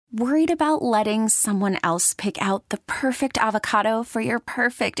Worried about letting someone else pick out the perfect avocado for your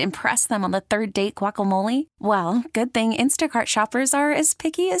perfect impress them on the third date guacamole? Well, good thing Instacart shoppers are as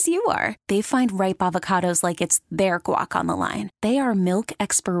picky as you are. They find ripe avocados like it's their guac on the line. They are milk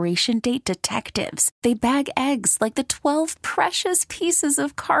expiration date detectives. They bag eggs like the 12 precious pieces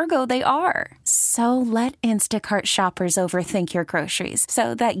of cargo they are. So let Instacart shoppers overthink your groceries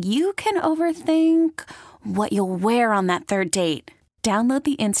so that you can overthink what you'll wear on that third date. Download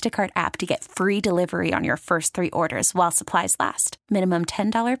the Instacart app to get free delivery on your first 3 orders while supplies last. Minimum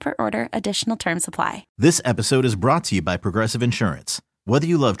 $10 per order. Additional terms apply. This episode is brought to you by Progressive Insurance. Whether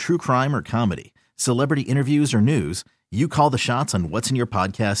you love true crime or comedy, celebrity interviews or news, you call the shots on what's in your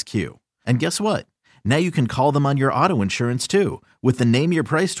podcast queue. And guess what? Now you can call them on your auto insurance too with the Name Your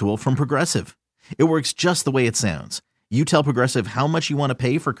Price tool from Progressive. It works just the way it sounds. You tell Progressive how much you want to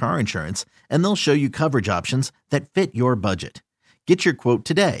pay for car insurance, and they'll show you coverage options that fit your budget. Get your quote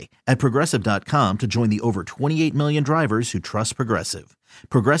today at Progressive.com to join the over 28 million drivers who trust Progressive.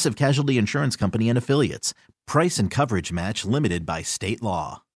 Progressive Casualty Insurance Company and Affiliates. Price and coverage match limited by state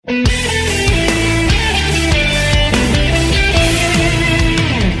law.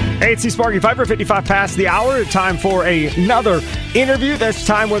 Hey, it's Sparky 5:55 past the hour. Time for another interview. This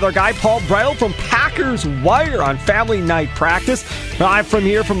time with our guy, Paul Bretl from Packers Wire on Family Night Practice. Live from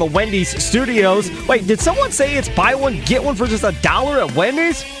here from the Wendy's studios. Wait, did someone say it's buy one, get one for just $1 at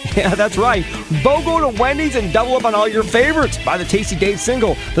Wendy's? Yeah, that's right. BOGO to Wendy's and double up on all your favorites. Buy the Tasty Dave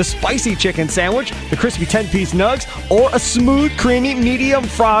Single, the Spicy Chicken Sandwich, the Crispy 10-piece Nugs, or a Smooth Creamy Medium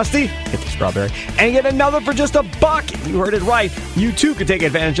Frosty. Get the strawberry. And get another for just $1. You heard it right. You too could take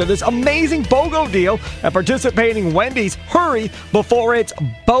advantage of this amazing BOGO deal at participating Wendy's. Hurry before it's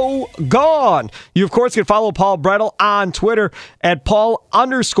gone. You, of course, can follow Paul Bretl on Twitter at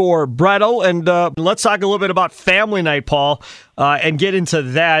Paul_Bretl. And let's talk a little bit about Family Night, Paul, and get into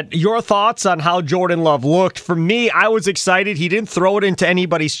that. Your thoughts on how Jordan Love looked. For me, I was excited. He didn't throw it into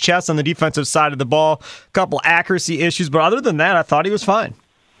anybody's chest on the defensive side of the ball. A couple accuracy issues, but other than that, I thought he was fine.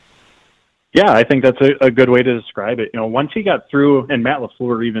 Yeah, I think that's a good way to describe it. You know, once he got through, and Matt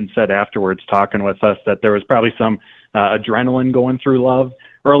LaFleur even said afterwards, talking with us, that there was probably some adrenaline going through Love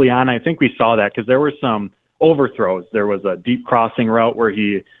early on. I think we saw that because there were some overthrows. There was a deep crossing route where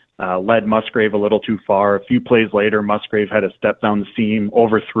he led Musgrave a little too far. A few plays later, Musgrave had a step down the seam,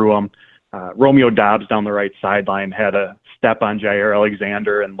 overthrew him. Romeo Doubs down the right sideline had a step on Jair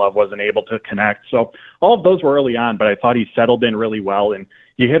Alexander, and Love wasn't able to connect. So all of those were early on, but I thought he settled in really well, and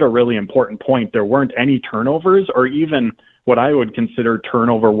you hit a really important point. There weren't any turnovers or even what I would consider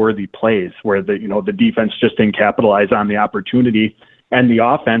turnover-worthy plays where the defense just didn't capitalize on the opportunity. And the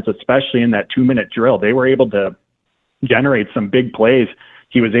offense, especially in that 2-minute drill, they were able to generate some big plays.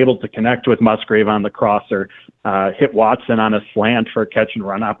 He was able to connect with Musgrave on the crosser, hit Watson on a slant for a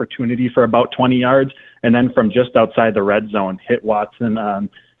catch-and-run opportunity for about 20 yards, and then from just outside the red zone, hit Watson,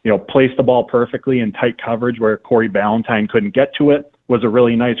 placed the ball perfectly in tight coverage where Corey Ballantyne couldn't get to it. Was a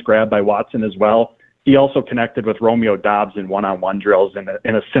really nice grab by Watson as well. He also connected with Romeo Doubs in one-on-one drills in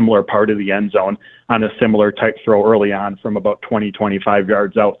a similar part of the end zone on a similar type throw early on from about 20, 25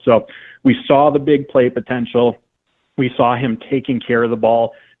 yards out. So we saw the big play potential. We saw him taking care of the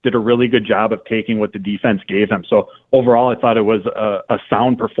ball, did a really good job of taking what the defense gave him. So overall, I thought it was a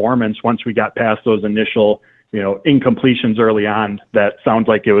sound performance once we got past those initial incompletions early on. That sounds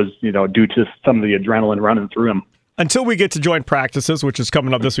like it was due to some of the adrenaline running through him. Until we get to joint practices, which is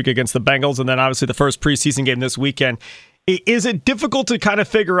coming up this week against the Bengals, and then obviously the first preseason game this weekend, is it difficult to kind of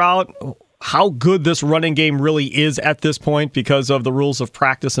figure out how good this running game really is at this point because of the rules of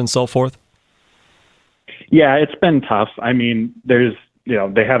practice and so forth? Yeah, it's been tough. I mean, they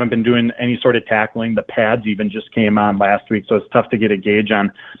haven't been doing any sort of tackling. The pads even just came on last week, so it's tough to get a gauge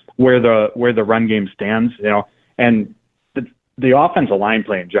on where the run game stands. And the offensive line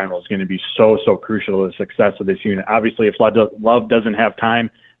play in general is going to be so crucial to the success of this unit. Obviously, if Love doesn't have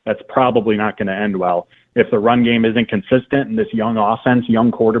time, that's probably not going to end well. If the run game isn't consistent and this young offense,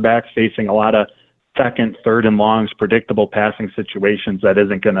 young quarterbacks facing a lot of second, third and longs, predictable passing situations, that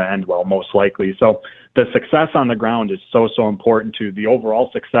isn't going to end well, most likely. So the success on the ground is so important to the overall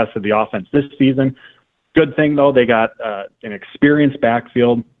success of the offense this season. Good thing, though, they got an experienced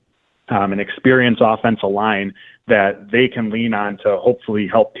backfield, an experienced offensive line that they can lean on to hopefully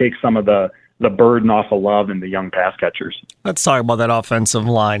help take some of the burden off of Love and the young pass catchers. Let's talk about that offensive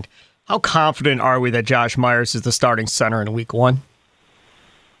line. How confident are we that Josh Myers is the starting center in Week 1?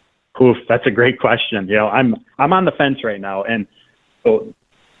 Oof, that's a great question. I'm on the fence right now, and so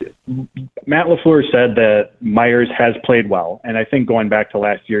Matt LaFleur said that Myers has played well, and I think going back to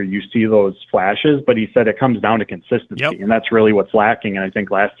last year, you see those flashes, but he said it comes down to consistency, and that's really what's lacking, and I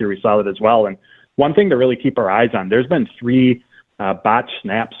think last year we saw it as well. And one thing to really keep our eyes on, there's been 3 botched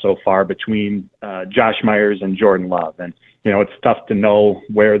snaps so far between Josh Myers and Jordan Love, and it's tough to know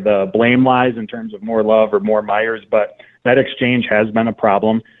where the blame lies in terms of more Love or more Myers, but that exchange has been a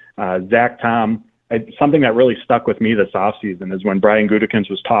problem. Zach Tom, something that really stuck with me this offseason is when Brian Gutekunst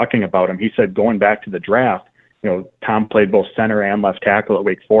was talking about him. He said going back to the draft, Tom played both center and left tackle at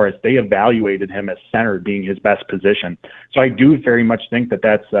Wake Forest. They evaluated him as center being his best position. So I do very much think that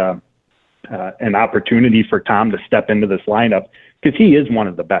that's an opportunity for Tom to step into this lineup because he is one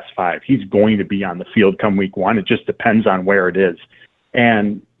of the best 5. He's going to be on the field come week 1. It just depends on where it is.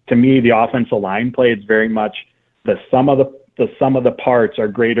 And to me, the offensive line play is very much the sum of the parts are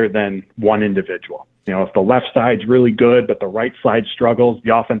greater than one individual. If the left side's really good, but the right side struggles,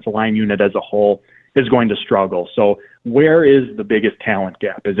 the offensive line unit as a whole is going to struggle. So where is the biggest talent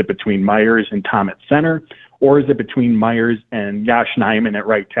gap? Is it between Myers and Tom at center, or is it between Myers and Josh Nijman at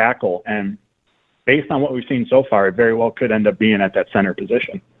right tackle? And based on what we've seen so far, it very well could end up being at that center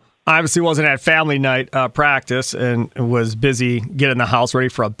position. I obviously wasn't at family night practice and was busy getting the house ready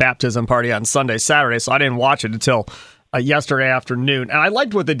for a baptism party on Saturday, so I didn't watch it until yesterday afternoon. And I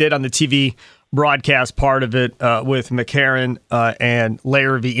liked what they did on the TV broadcast part of it with McCarron and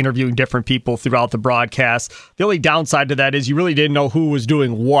Larrabee interviewing different people throughout the broadcast. The only downside to that is you really didn't know who was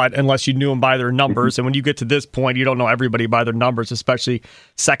doing what unless you knew them by their numbers. And when you get to this point, you don't know everybody by their numbers, especially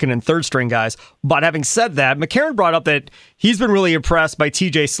second and third string guys. But having said that, McCarron brought up that he's been really impressed by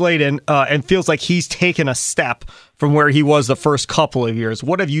TJ Slaton and feels like he's taken a step from where he was the first couple of years.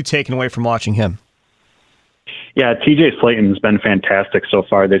 What have you taken away from watching him? Yeah, TJ Slaton's been fantastic so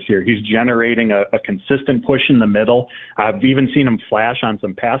far this year. He's generating a consistent push in the middle. I've even seen him flash on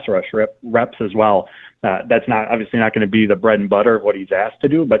some pass rush reps as well. That's obviously not going to be the bread and butter of what he's asked to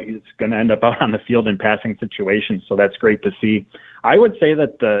do, but he's going to end up out on the field in passing situations, so that's great to see. I would say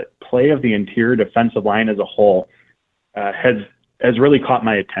that the play of the interior defensive line as a whole has really caught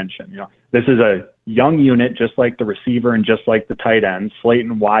my attention. This is a young unit, just like the receiver and just like the tight end.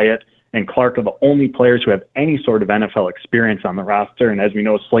 Slaton, Wyatt, and Clark are the only players who have any sort of NFL experience on the roster. And as we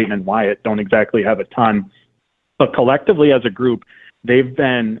know, Slaton and Wyatt don't exactly have a ton. But collectively as a group, they've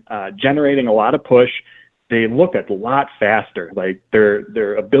been generating a lot of push. They look a lot faster. Like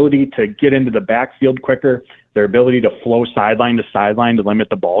their ability to get into the backfield quicker, their ability to flow sideline to sideline to limit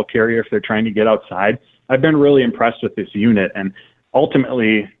the ball carrier if they're trying to get outside. I've been really impressed with this unit. And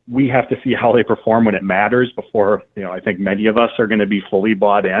ultimately, we have to see how they perform when it matters before, I think many of us are going to be fully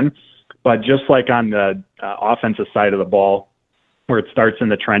bought in. But just like on the offensive side of the ball, where it starts in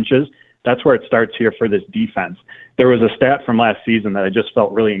the trenches, that's where it starts here for this defense. There was a stat from last season that I just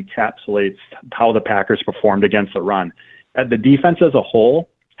felt really encapsulates how the Packers performed against the run. The defense as a whole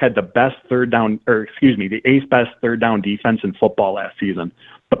had the eighth best third down defense in football last season.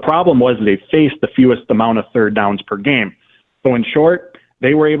 The problem was they faced the fewest amount of third downs per game. So in short, when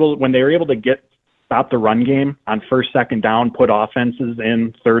they were able to stop the run game on first, second down, put offenses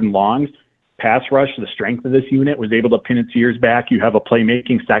in third and longs. Pass rush, the strength of this unit, was able to pin its ears back. You have a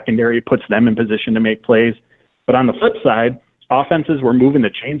playmaking secondary, puts them in position to make plays. But on the flip side, offenses were moving the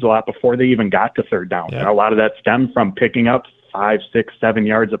chains a lot before they even got to third down. Yeah. And a lot of that stemmed from picking up 5, 6, 7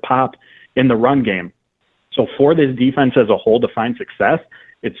 yards a pop in the run game. So for this defense as a whole to find success,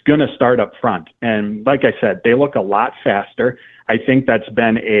 it's going to start up front. And like I said, they look a lot faster. I think that's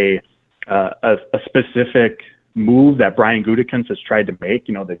been a specific move that Brian Gutekunst has tried to make,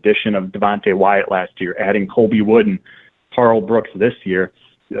 the addition of Devontae Wyatt last year, adding Colby Wood and Carl Brooks this year.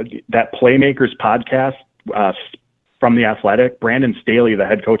 That Playmakers podcast from The Athletic, Brandon Staley, the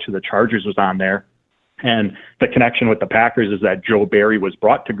head coach of the Chargers, was on there. And the connection with the Packers is that Joe Barry was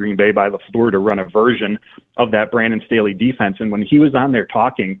brought to Green Bay by LaFleur to run a version of that Brandon Staley defense. And when he was on there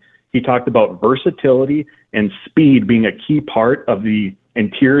talking, he talked about versatility and speed being a key part of the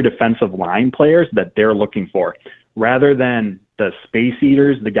interior defensive line players that they're looking for, rather than the space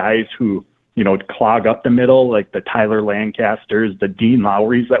eaters, the guys who, clog up the middle, like the Tyler Lancasters, the Dean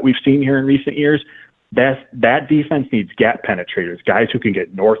Lowrys that we've seen here in recent years. That defense needs gap penetrators, guys who can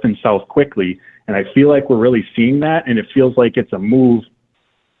get north and south quickly. And I feel like we're really seeing that. And it feels like it's a move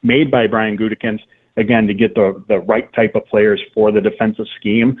made by Brian Gutekunst, again, to get the right type of players for the defensive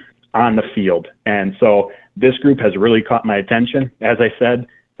scheme on the field. And so this group has really caught my attention. As I said,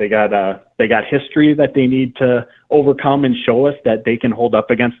 They got history that they need to overcome and show us that they can hold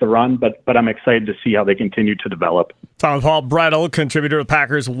up against the run, but I'm excited to see how they continue to develop. Talking with Paul Bretl, contributor to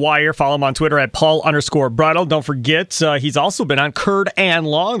Packers Wire. Follow him on Twitter at Paul_Bretl. Don't forget, he's also been on Curd and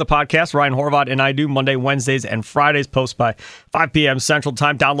Long, the podcast Ryan Horvath and I do Monday, Wednesdays, and Fridays, post by 5 p.m. Central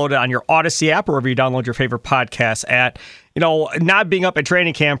Time. Download it on your Odyssey app or wherever you download your favorite podcast at. Not being up at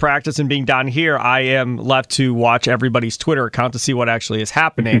training camp practice and being down here, I am left to watch everybody's Twitter account to see what actually is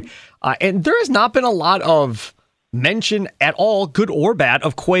happening. And there has not been a lot of mention at all, good or bad,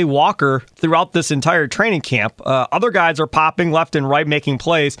 of Quay Walker throughout this entire training camp. Other guys are popping left and right, making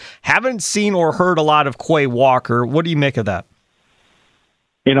plays. Haven't seen or heard a lot of Quay Walker. What do you make of that?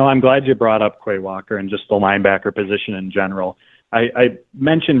 I'm glad you brought up Quay Walker and just the linebacker position in general. I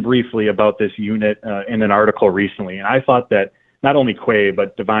mentioned briefly about this unit in an article recently, and I thought that not only Quay,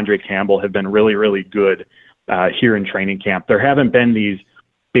 but Devondre Campbell have been really, really good here in training camp. There haven't been these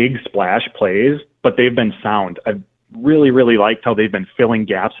big splash plays, but they've been sound. I've really, really liked how they've been filling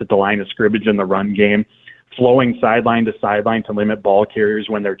gaps at the line of scrimmage in the run game, flowing sideline to sideline to limit ball carriers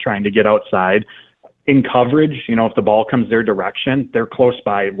when they're trying to get outside. In coverage, if the ball comes their direction, they're close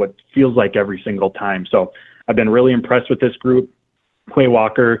by what feels like every single time. So I've been really impressed with this group. Quay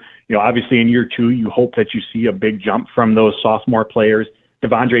Walker, obviously in year 2, you hope that you see a big jump from those sophomore players.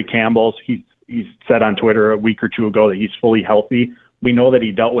 Devondre Campbell, he's said on Twitter a week or two ago that he's fully healthy. We know that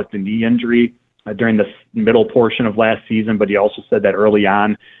he dealt with the knee injury during the middle portion of last season, but he also said that early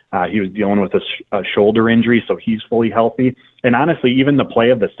on he was dealing with a shoulder injury, so he's fully healthy. And honestly, even the play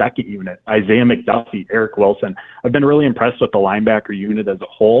of the second unit, Isaiah McDuffie, Eric Wilson, I've been really impressed with the linebacker unit as a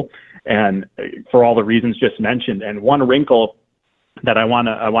whole, and for all the reasons just mentioned. And one wrinkle that I want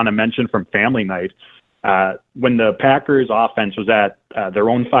to mention from family night, when the Packers offense was at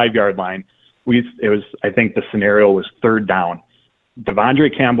their own 5-yard line, I think the scenario was 3rd down.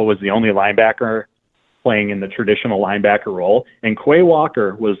 Devondre Campbell was the only linebacker playing in the traditional linebacker role, and Quay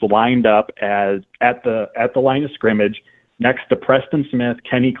Walker was lined up at the line of scrimmage next to Preston Smith,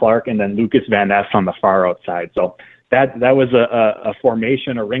 Kenny Clark, and then Lucas Van Ness on the far outside. So that was a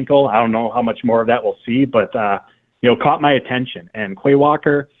formation, a wrinkle. I don't know how much more of that we'll see, but caught my attention. And Quay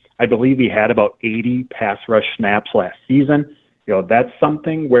Walker, I believe he had about 80 pass rush snaps last season. That's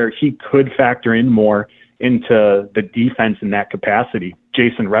something where he could factor in more into the defense in that capacity.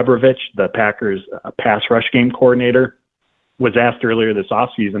 Jason Rebrovich, the Packers pass rush game coordinator, was asked earlier this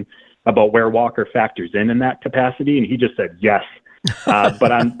offseason about where Walker factors in that capacity, and he just said yes.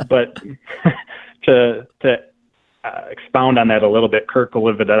 But to expound on that a little bit, Kirk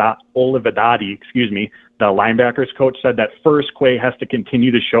Olivadotti, the linebackers coach, said that first Quay has to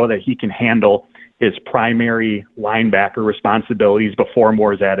continue to show that he can handle his primary linebacker responsibilities before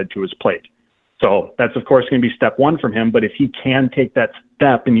more is added to his plate. So that's, of course, going to be step 1 from him. But if he can take that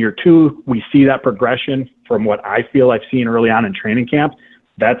step in year 2, we see that progression from what I feel I've seen early on in training camp.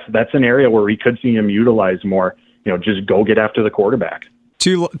 That's an area where we could see him utilize more, just go get after the quarterback.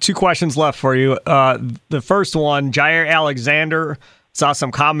 Two questions left for you. The first one, Jair Alexander, saw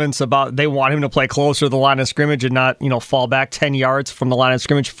some comments about they want him to play closer to the line of scrimmage and not, fall back 10 yards from the line of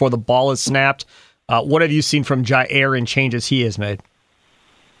scrimmage before the ball is snapped. What have you seen from Jair and changes he has made?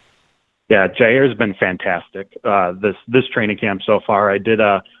 Yeah, Jair's been fantastic this training camp so far. I did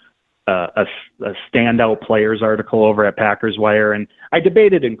a standout players article over at Packers Wire, and I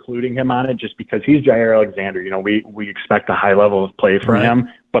debated including him on it just because he's Jair Alexander. We expect a high level of play from him,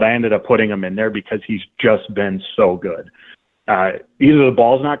 but I ended up putting him in there because he's just been so good. Either the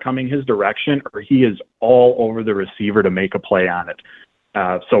ball's not coming his direction or he is all over the receiver to make a play on it.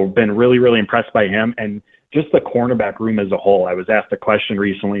 So been really, really impressed by him and just the cornerback room as a whole. I was asked a question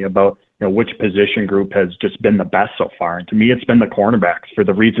recently about which position group has just been the best so far. And to me, it's been the cornerbacks for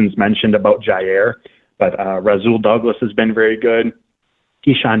the reasons mentioned about Jair. But Rasul Douglas has been very good.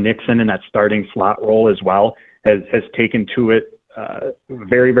 Keyshawn Nixon in that starting slot role as well has taken to it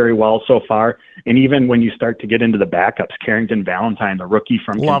very, very well so far. And even when you start to get into the backups, Carrington Valentine, the rookie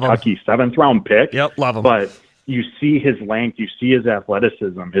from Kentucky, 7th-round pick. Yep, love him. But you see his length, you see his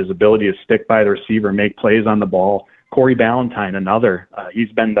athleticism, his ability to stick by the receiver, make plays on the ball. Corey Ballantyne, another. He's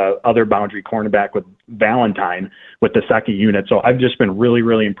been the other boundary cornerback with Valentine with the second unit. So I've just been really,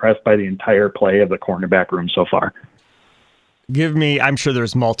 really impressed by the entire play of the cornerback room so far. Give me, I'm sure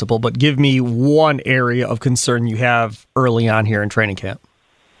there's multiple, but give me one area of concern you have early on here in training camp.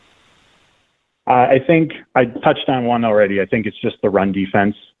 I think I touched on one already. I think it's just the run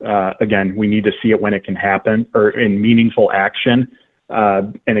defense. Again, we need to see it when it can happen or in meaningful action.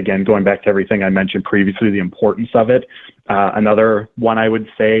 And again, going back to everything I mentioned previously, the importance of it. Another one I would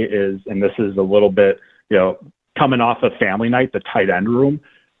say is, and this is a little bit, coming off of family night, the tight end room.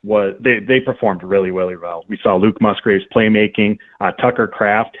 they performed really, really well. We saw Luke Musgrave's playmaking. Tucker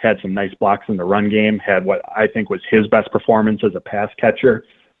Kraft had some nice blocks in the run game, had what I think was his best performance as a pass catcher.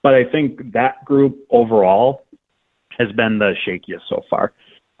 But I think that group overall has been the shakiest so far.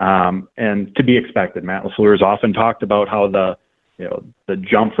 And to be expected, Matt LaFleur has often talked about how the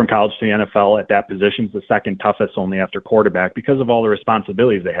jump from college to the NFL at that position is the second toughest only after quarterback because of all the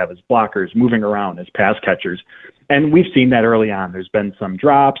responsibilities they have as blockers, moving around, as pass catchers. And we've seen that early on. There's been some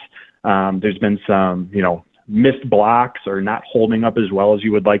drops. There's been some, missed blocks or not holding up as well as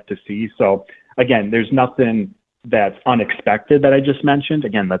you would like to see. So, again, there's nothing that's unexpected that I just mentioned.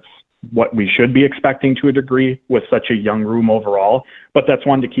 Again, that's what we should be expecting to a degree with such a young room overall. But that's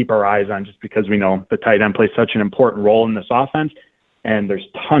one to keep our eyes on just because we know the tight end plays such an important role in this offense. And there's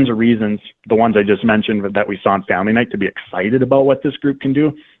tons of reasons, the ones I just mentioned that we saw on Family Night, to be excited about what this group can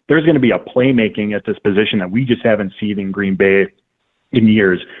do. There's going to be a playmaking at this position that we just haven't seen in Green Bay in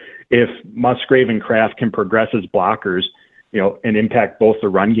years. If Musgrave and Kraft can progress as blockers, and impact both the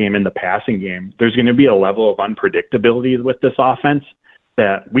run game and the passing game, there's going to be a level of unpredictability with this offense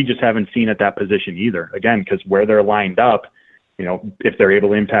that we just haven't seen at that position either. Again, because where they're lined up, if they're able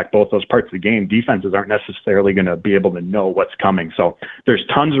to impact both those parts of the game, defenses aren't necessarily going to be able to know what's coming. So there's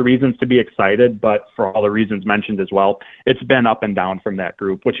tons of reasons to be excited, but for all the reasons mentioned as well, it's been up and down from that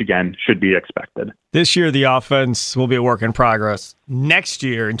group, which again should be expected. This year, the offense will be a work in progress. Next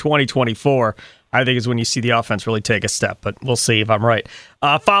year, in 2024, I think is when you see the offense really take a step, but we'll see if I'm right.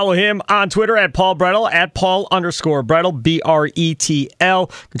 Follow him on Twitter at Paul Bretl, at Paul_Bretl,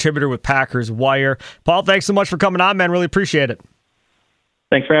 Bretl, contributor with Packers Wire. Paul, thanks so much for coming on, man. Really appreciate it.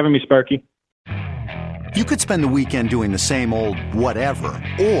 Thanks for having me, Sparky. You could spend the weekend doing the same old whatever,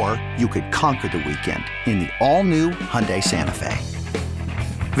 or you could conquer the weekend in the all-new Hyundai Santa Fe.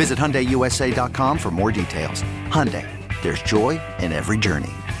 Visit HyundaiUSA.com for more details. Hyundai, there's joy in every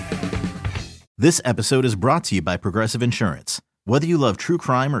journey. This episode is brought to you by Progressive Insurance. Whether you love true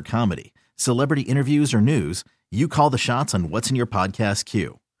crime or comedy, celebrity interviews or news, you call the shots on what's in your podcast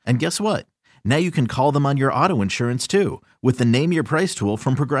queue. And guess what? Now you can call them on your auto insurance too with the Name Your Price tool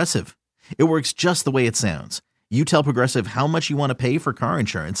from Progressive. It works just the way it sounds. You tell Progressive how much you want to pay for car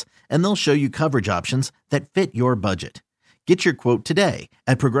insurance, and they'll show you coverage options that fit your budget. Get your quote today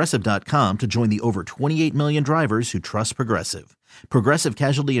at Progressive.com to join the over 28 million drivers who trust Progressive. Progressive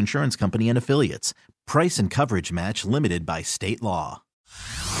Casualty Insurance Company and Affiliates. Price and coverage match limited by state law.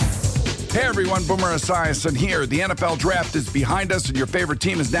 Hey everyone, Boomer Esiason here. The NFL Draft is behind us and your favorite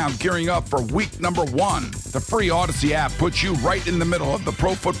team is now gearing up for week number 1. The free Odyssey app puts you right in the middle of the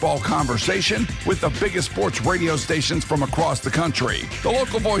pro football conversation with the biggest sports radio stations from across the country. The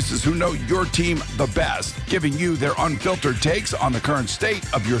local voices who know your team the best, giving you their unfiltered takes on the current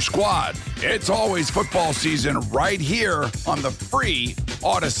state of your squad. It's always football season right here on the free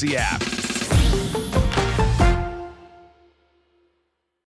Odyssey app.